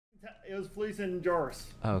it was Fleece and Joris.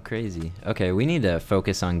 Oh, crazy. Okay, we need to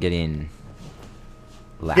focus on getting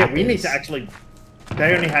lapis. Yeah, we need to actually...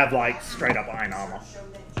 They only have, like, straight-up iron armor.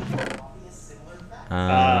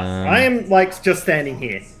 I am, like, just standing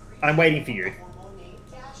here. I'm waiting for you.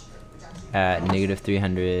 At negative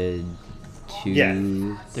 300...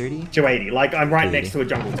 230? 280. Like, I'm right next to a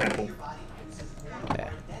jungle temple. Okay.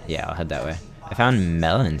 Yeah, I'll head that way. I found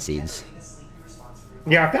melon seeds.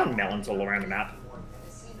 Yeah, I found melons all around the map.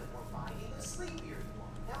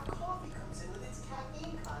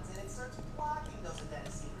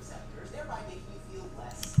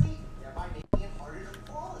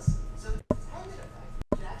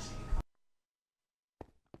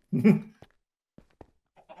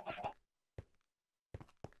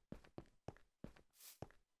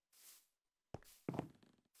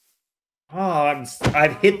 Oh,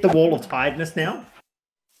 I've hit the wall of tiredness now.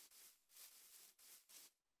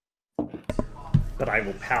 But I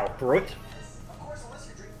will power through it.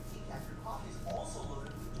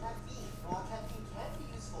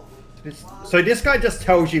 So this guy just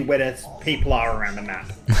tells you where there's people are around the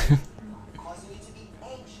map.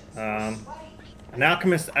 An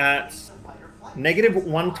alchemist at negative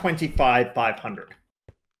 125, 500.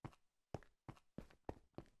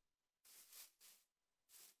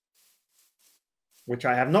 Which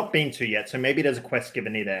I have not been to yet, so maybe there's a quest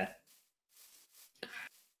given me there.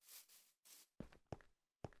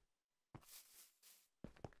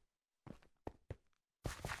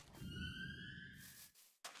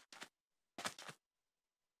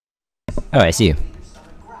 Oh, I see you.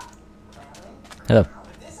 Hello.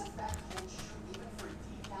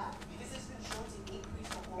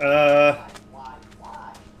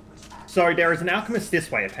 So there is an alchemist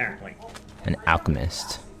this way, apparently. An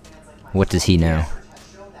alchemist. What does he know?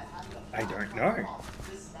 I don't know.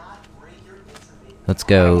 Let's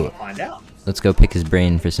go. Find out. Let's go pick his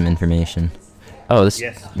brain for some information. Oh,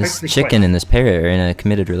 this chicken and this parrot are in a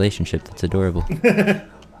committed relationship. That's adorable.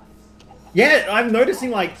 Yeah, I'm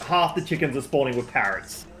noticing like half the chickens are spawning with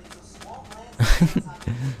parrots.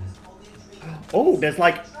 Oh, there's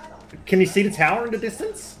like... Can you see the tower in the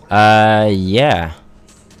distance? Yeah.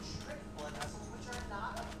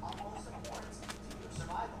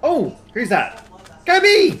 Oh, who's that?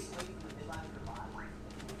 Gabby!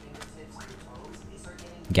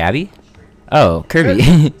 Gabby? Oh,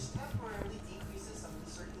 Kirby.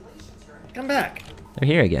 Come back. They're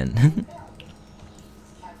here again.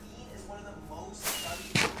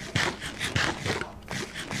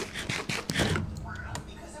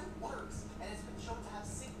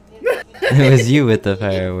 It was you with the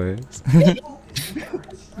fireworks.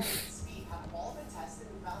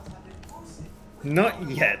 Not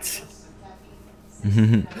yet.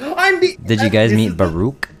 Did you guys meet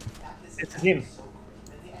Baruch? It's him.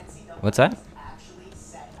 What's that?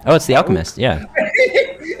 Oh, it's the alchemist, yeah.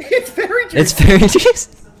 It's very juicy. It's very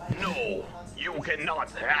juicy. No, you cannot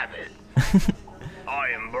have it. I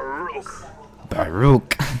am Baruch.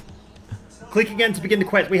 Baruch. Click again to begin the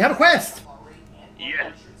quest. We have a quest!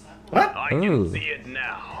 Yes, What? I can see it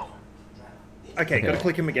now. Okay, gotta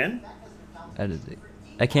click him again. That is it.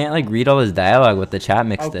 I can't like read all his dialogue with the chat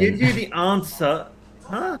mixed I'll in. give you the answer.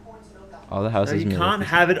 Huh? All the No, houses. you can't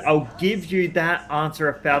have it. I'll give you that answer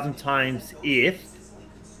 1,000 times if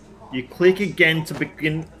you click again to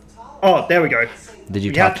begin. Oh, there we go. Did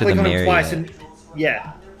you talk to the mayor yet? And...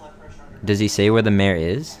 Yeah. Does he say where the mayor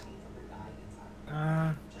is?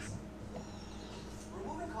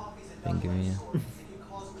 Thank you.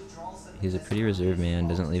 He's a pretty reserved man,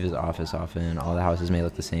 doesn't leave his office often. All the houses may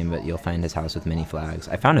look the same, but you'll find his house with many flags.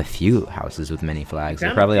 I found a few houses with many flags.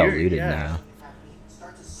 They're probably all looted now.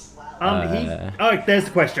 Oh, there's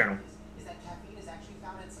the quest journal.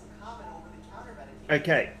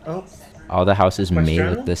 Okay. Oh. All the houses may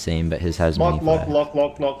look the same, but his has many flags.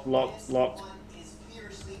 Locked.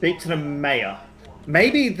 Speak to the mayor.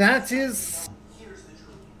 Maybe that is...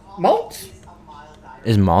 Malt?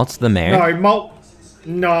 Is Malt the mayor? No, Malt...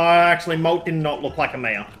 No, actually, Malt did not look like a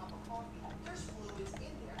mayor.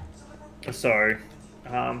 So,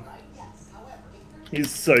 he's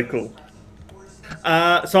so cool.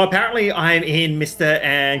 So apparently I'm in Mr.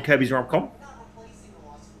 and Kirby's rom-com.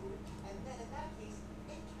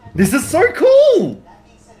 This is so cool!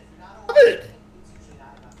 Love it!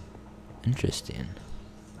 Interesting.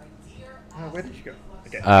 Where did you go?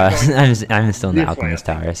 Okay. I'm still in the Alchemist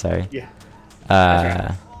Tower, sorry.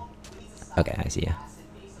 Yeah. Okay, I see you.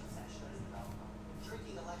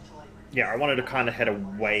 Yeah, I wanted to kind of head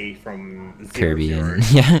away from Kirby Zero.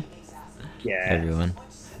 and Yeah. everyone.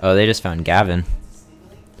 Oh, they just found Gavin.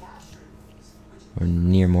 We're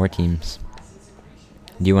near more teams.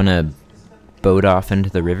 Do you want to boat off into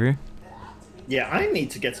the river? Yeah, I need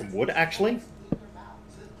to get some wood, actually.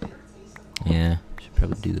 Yeah, should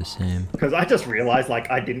probably do the same. Because I just realized, like,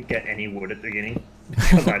 I didn't get any wood at the beginning.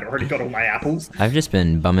 Because I'd already got all my apples. I've just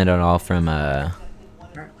been bumming it all from,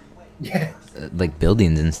 Yeah. like,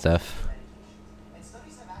 buildings and stuff.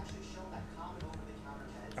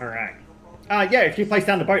 Alright. Yeah, if you place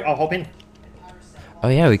down the boat, I'll hop in. Oh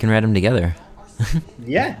yeah, we can ride them together.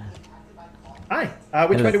 Yeah. Hi.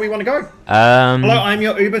 Which way do we want to go? Hello, I'm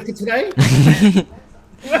your Uber for today.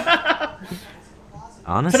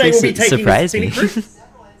 Honestly, Today we'll be taking surprise the me. scenic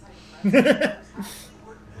route.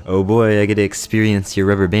 Oh boy, I get to experience your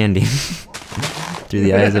rubber banding through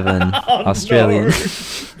the eyes of an Australian.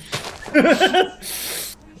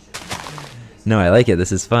 No, I like it.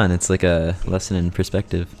 This is fun. It's like a lesson in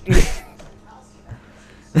perspective.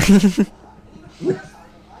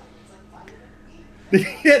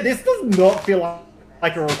 Yeah, this does not feel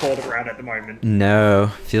like a recorded route at the moment. No,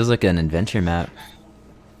 feels like an adventure map.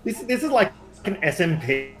 This is like an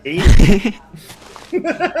SMP.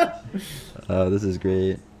 Oh, this is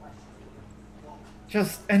great.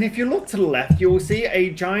 And if you look to the left, you will see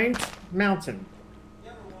a giant mountain.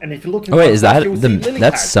 And if you look, Oh wait, is that you'll the? see lily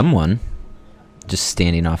That's pads. someone just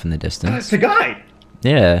standing off in the It's distance. the guide.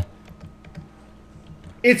 Yeah,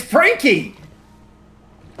 It's Frankie.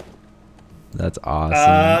 that's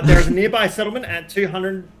awesome. There's a nearby settlement at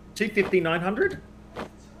 200, 250, 900.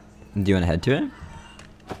 Do you want to head to it?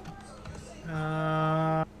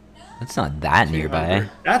 That's not that nearby.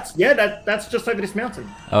 That's that's just over this mountain.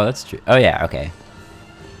 Oh, that's true. Oh yeah, okay.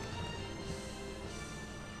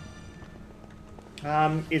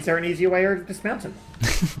 Is there an easier way over this mountain?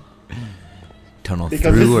 Tunnel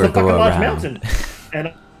Because this through is or a fucking go large around. mountain,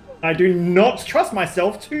 and I do not trust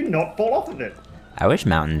myself to not fall off of it. I wish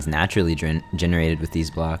mountains naturally generated with these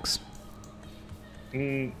blocks.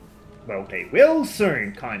 Well, they will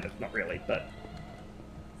soon, kind of. Not really, but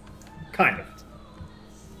kind of.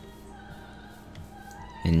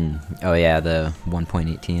 And oh yeah, the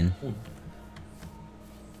 1.18.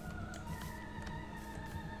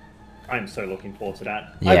 I'm so looking forward to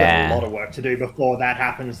that. I've got Yeah. a lot of work to do before that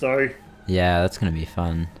happens, though. Yeah, that's gonna be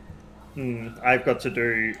fun. I've got to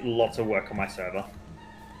do lots of work on my server.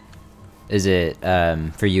 Is it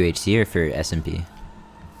for UHC or for SMP?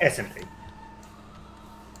 SMP.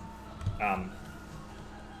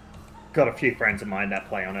 Got a few friends of mine that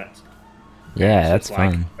play on it. Yeah, It's that's just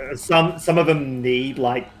like, fun. some of them need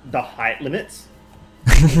like the height limits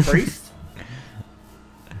increased.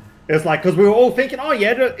 It's like because we were all thinking, oh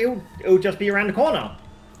yeah, it'll just be around the corner.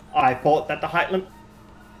 I thought that the height limit.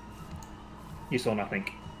 You saw nothing.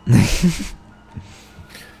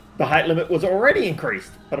 The height limit was already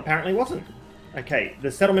increased, but apparently wasn't. Okay,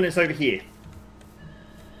 the settlement is over here.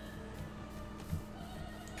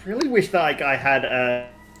 Really wish that like, I had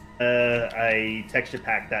a texture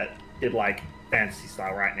pack that did like fantasy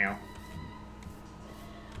style right now.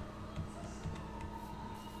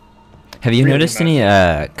 Have you Really noticed any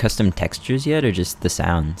custom textures yet, or just the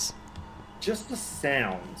sounds? Just the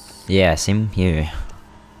sounds. Yeah, same here.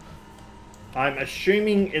 I'm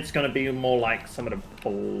assuming it's going to be more like some of the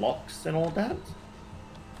blocks and all that.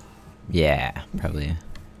 Yeah, probably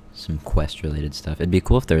some quest-related stuff. It'd be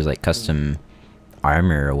cool if there was like custom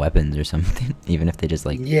armor or weapons or something, even if they just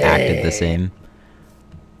like acted the same.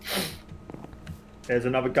 There's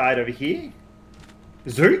another guide over here.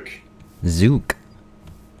 Zook. Zook.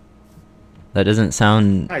 That doesn't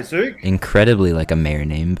sound Hi, Zook. incredibly like a mare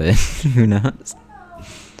name, but who knows?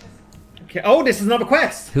 Okay. Oh, this is another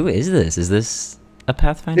quest. Who is this? Is this a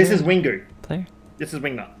Pathfinder? This is Wingu. player? This is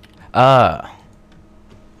Wingnut.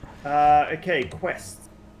 Okay, quest.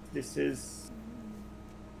 This is...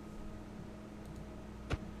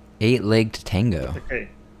 8-legged tango. Okay.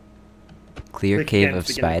 Clear Click cave again of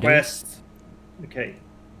to begin the spiders. quest. Okay.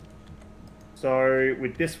 So,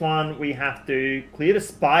 with this one, we have to clear the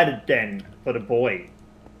spider den for the boy.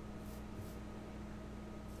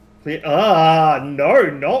 Clear...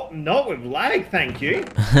 no, not with lag, thank you.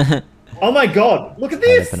 Oh my god, look at Tied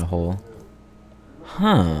this! up in a hole.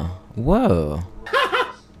 Huh. Whoa.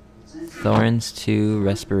 Thorns 2,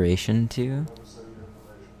 respiration 2.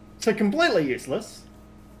 So completely useless.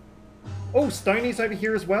 Oh, Stoney's over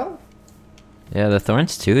here as well? Yeah, the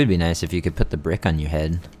thorns 2 would be nice if you could put the brick on your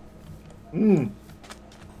head.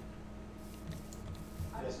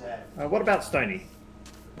 What about Stoney?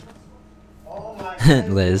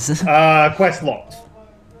 Liz. Quest locked.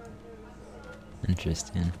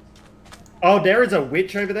 Interesting. Oh, there is a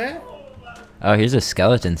witch over there? Oh, here's a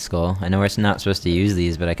skeleton skull. I know we're not supposed to use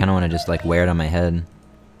these, but I kind of want to just like wear it on my head.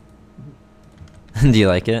 Do you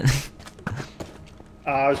like it?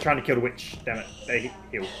 I was trying to kill the witch. Damn it. They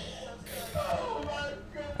heal.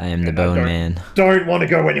 I am the bone man. Don't want to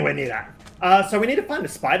go anywhere near that. So we need to find a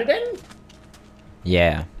spider den?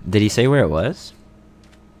 Yeah. Did he say where it was?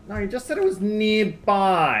 No, he just said it was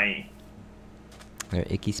nearby. There are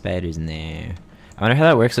icky spiders in there. I wonder how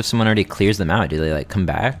that works if someone already clears them out. Do they like come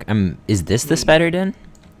back? Is this the spider den?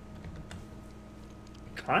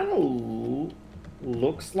 Kind of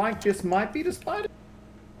looks like this might be the spider.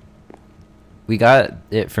 We got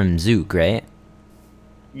it from Zook, right?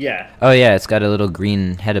 Yeah. Oh yeah, it's got a little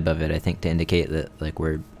green head above it, I think, to indicate that like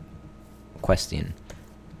we're questing.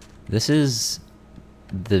 This is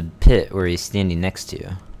the pit where he's standing next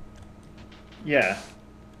to. Yeah.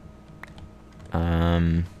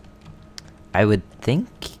 I would think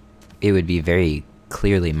it would be very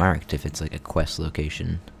clearly marked if it's like a quest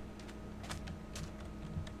location.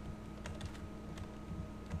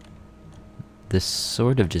 This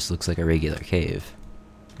sort of just looks like a regular cave.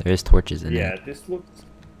 There is torches in it. Yeah, this looks...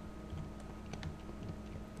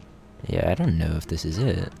 Yeah, I don't know if this is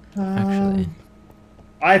it, actually.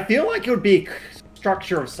 I feel like it would be a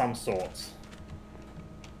structure of some sort.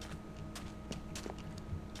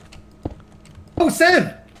 Oh,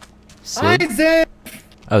 Zev! Hi, Sid? Zev!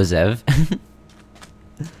 Oh, Zev?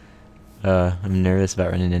 I'm nervous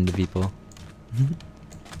about running into people.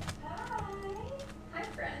 Hi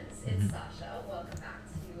friends, it's Sasha. Welcome back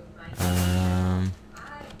to my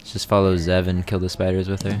Let's just follow Zev and kill the spiders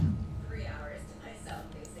with her. 3 hours to myself,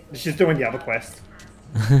 basically. She's doing the other quest.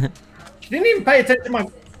 She didn't even pay attention to my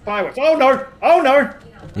fireworks. Oh no! Oh no!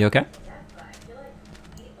 You okay?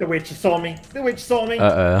 The witch saw me. The witch saw me.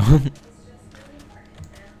 Uh-oh.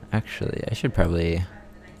 Actually, I should probably...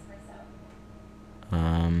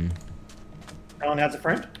 Alan has a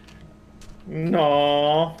friend?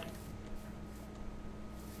 No.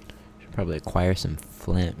 Should probably acquire some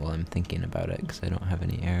flint while I'm thinking about it, because I don't have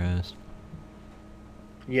any arrows.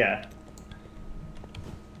 Yeah.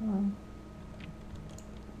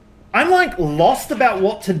 I'm like lost about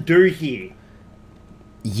what to do here.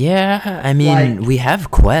 Yeah, I mean, Like- we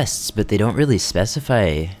have quests, but they don't really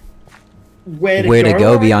specify Where to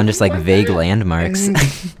go or beyond just like anything vague that. landmarks.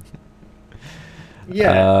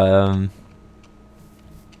 Yeah.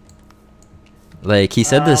 Like he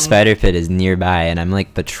said the spider pit is nearby, and I'm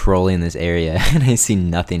like patrolling this area and I see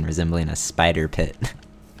nothing resembling a spider pit.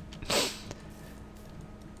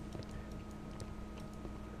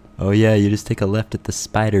 Oh yeah, you just take a left at the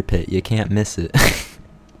spider pit, you can't miss it.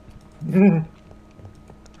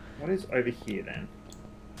 What is over here then?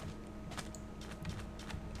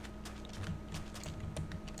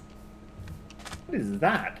 What is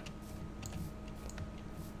that?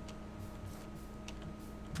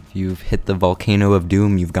 If you've hit the volcano of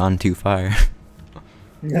doom, you've gone too far.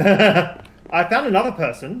 I found another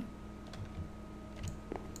person.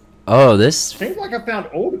 Oh, this Seems like I found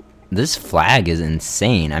all. this flag is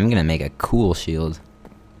insane. I'm gonna make a cool shield.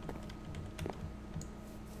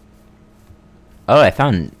 Oh, I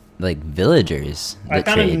found like villagers I that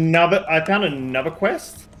found trade. another. I found another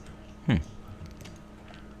quest.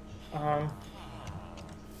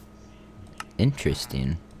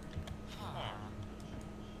 Interesting.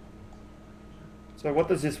 So what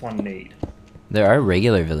does this one need? There are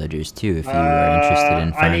regular villagers too, if you are interested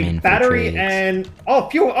in I farming need for battery trades.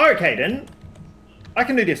 and fuel. Oh, okay then. I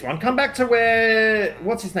can do this one. Come back to where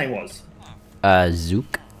what's his name was.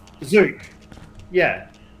 Zook. Zook. Yeah.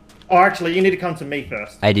 Oh, actually, you need to come to me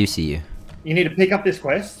first. I do see you. You need to pick up this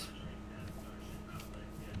quest.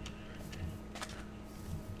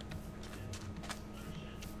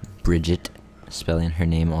 Bridget, spelling her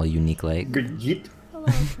name all unique like. Brigitte. Hello,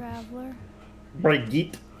 traveler.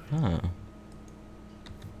 Brigitte. Oh.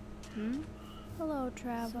 Hello,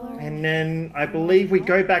 traveler. And then I believe we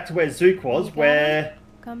go back to where Zook was, where...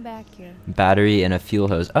 Come back here. Battery and a fuel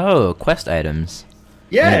hose. Oh, quest items. I'm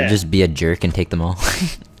Yeah! gonna just be a jerk and take them all.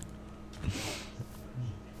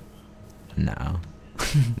 No.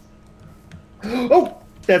 Oh!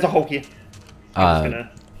 There's a hole here. I'm just Uh,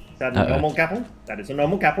 gonna... Is that a normal gapple? That is a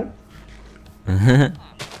normal gapple.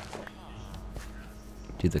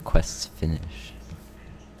 Do the quests finish?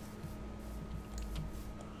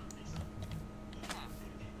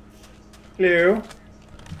 Hello.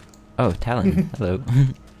 Oh, Talon. Hello.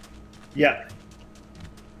 Yeah.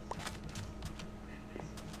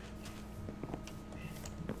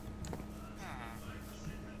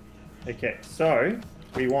 Okay, so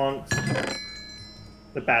we want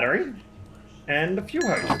the battery and the fuel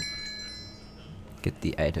hose. Get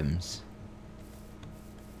the items.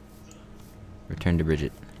 Return to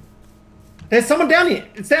Bridget. There's someone down here.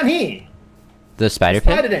 It's down here. The spider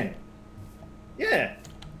Spider pit? den. Yeah.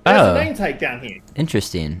 There's Oh. a name tag down here.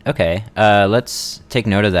 Interesting. Okay. Let's take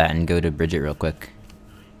note of that and go to Bridget real quick.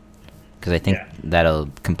 Because I think Yeah. that'll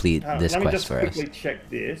complete this Let me quest just for quickly us. check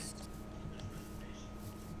this.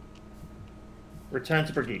 Return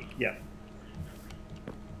to Brigitte. Yeah.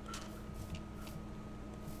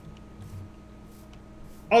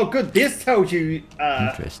 Oh, good. This tells you.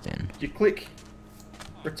 Interesting. You click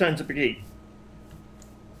Return to Brigitte.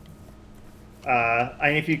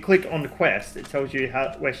 And if you click on the quest, it tells you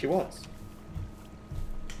where she was.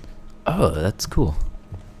 Oh, that's cool.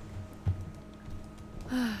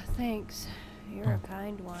 Thanks. You're a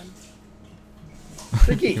kind one.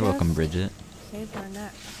 Brigitte. You're welcome, Bridget. Saved our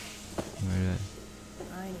neck. Where do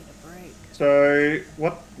I need a break. So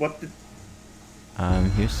what did?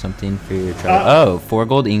 here's something for your travel. 4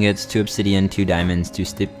 gold ingots, 2 obsidian, 2 diamonds, 2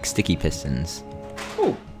 sticky pistons.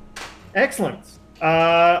 Oh, excellent.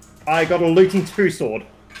 I got a looting 2 sword,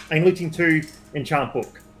 and looting 2 enchant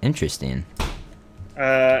book. Interesting.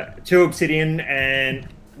 2 obsidian and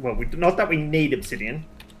not that we need obsidian.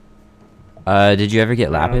 Did you ever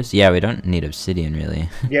get lapis? Yeah, we don't need obsidian really.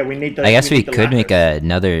 Yeah, we need the. I guess we need the could make lapis.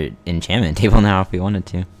 another enchantment table now if we wanted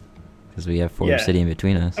to. Because we have 4 Yeah. obsidian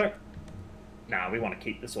between us. Nah, we want to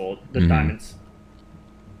keep the sword, the Mhm. diamonds.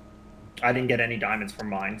 I didn't get any diamonds from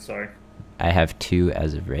mine, so I have 2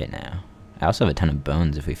 as of right now. I also have a ton of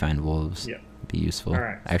bones if we find wolves. yeah. It'd be useful.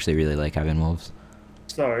 Alright. I actually really like having wolves.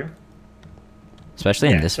 So Especially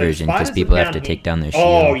in yeah, this so version, because spiders are people have down to here. take down their shield.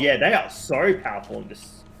 Oh yeah, they are so powerful in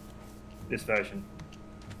this version.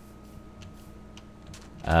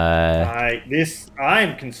 I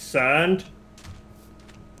am concerned.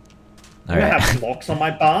 I'm gonna Alright. have blocks on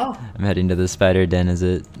my bar. I'm heading to the spider den. Is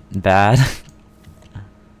it bad?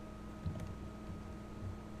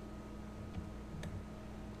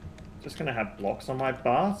 Just gonna have blocks on my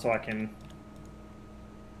bar so I can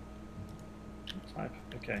type.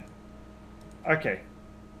 Okay. Okay.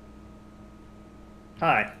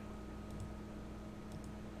 Hi.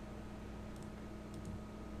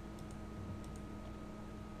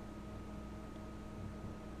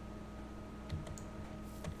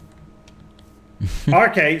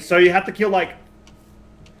 Okay, so you have to kill like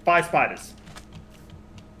 5 spiders.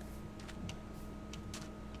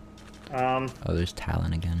 Oh, there's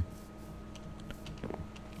Talon again.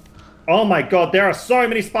 Oh my god, there are so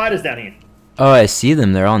many spiders down here. Oh, I see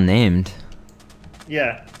them. They're all named.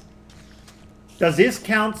 Yeah. Does this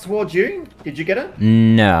count towards you? Did you get it?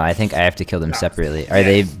 No, I think I have to kill them No. separately. Are Yeah.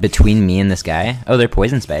 they between me and this guy? Oh, they're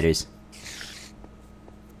poison spiders.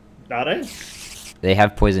 Are they? They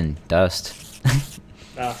have poison dust.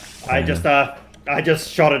 I just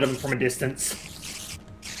shot at them from a distance.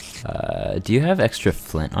 Do you have extra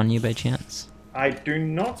flint on you by chance? I do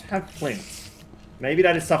not have flint. Maybe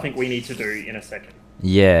that is something we need to do in a second.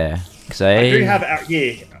 Yeah, because I do have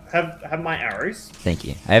have my arrows. Thank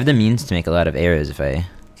you. I have the means to make a lot of arrows if I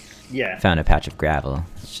Yeah. found a patch of gravel.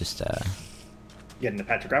 It's just Getting the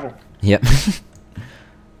patch of gravel. Yep.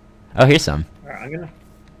 Oh, here's some. Alright, I'm gonna.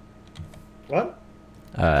 What?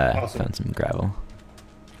 Awesome. Found some gravel.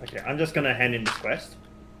 Okay, I'm just gonna hand in this quest.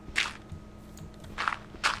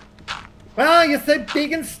 Wow, you're so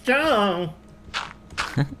big and strong.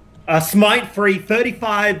 Smite free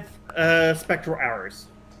 35 spectral arrows.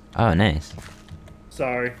 Oh, nice.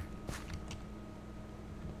 So,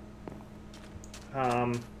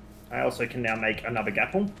 I also can now make another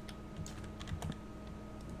gapple.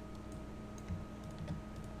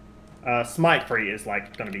 Smite free is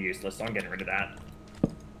like going to be useless, so I'm getting rid of that.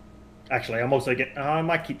 Actually, I'm also I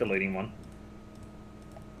might keep the looting one.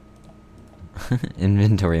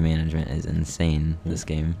 Inventory management is insane this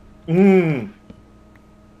game. Mmm.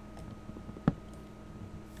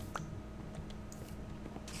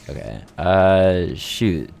 Okay.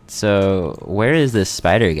 Shoot. So, where is this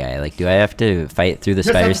spider guy? Like, do I have to fight through the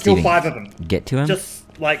Just have spiders to to kill even 5 of them. get to him? Just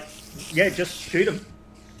like, yeah, just shoot him.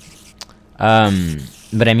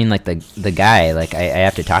 But I mean, like the guy. Like, I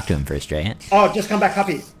have to talk to him first, right? Oh, just come back up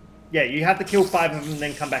here. Yeah, you have to kill 5 of them,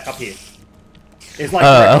 then come back up here. It's like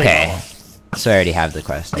Oh, directly okay. above. So I already have the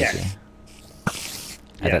quest. I Yeah. see.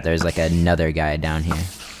 I Yeah. thought there was like another guy down here.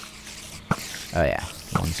 Oh yeah,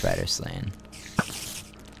 1 spider slain.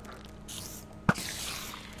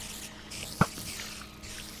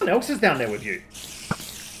 What else is down there with you?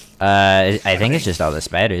 I think it's just all the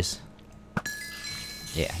spiders.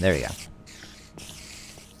 Yeah, there we go.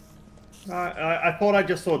 I thought I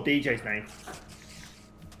just saw DJ's name.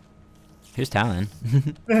 Here's Talon.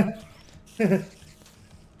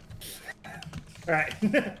 Alright.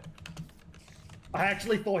 I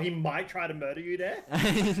actually thought he might try to murder you there.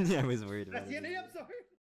 I was worried about That's the end of the episode.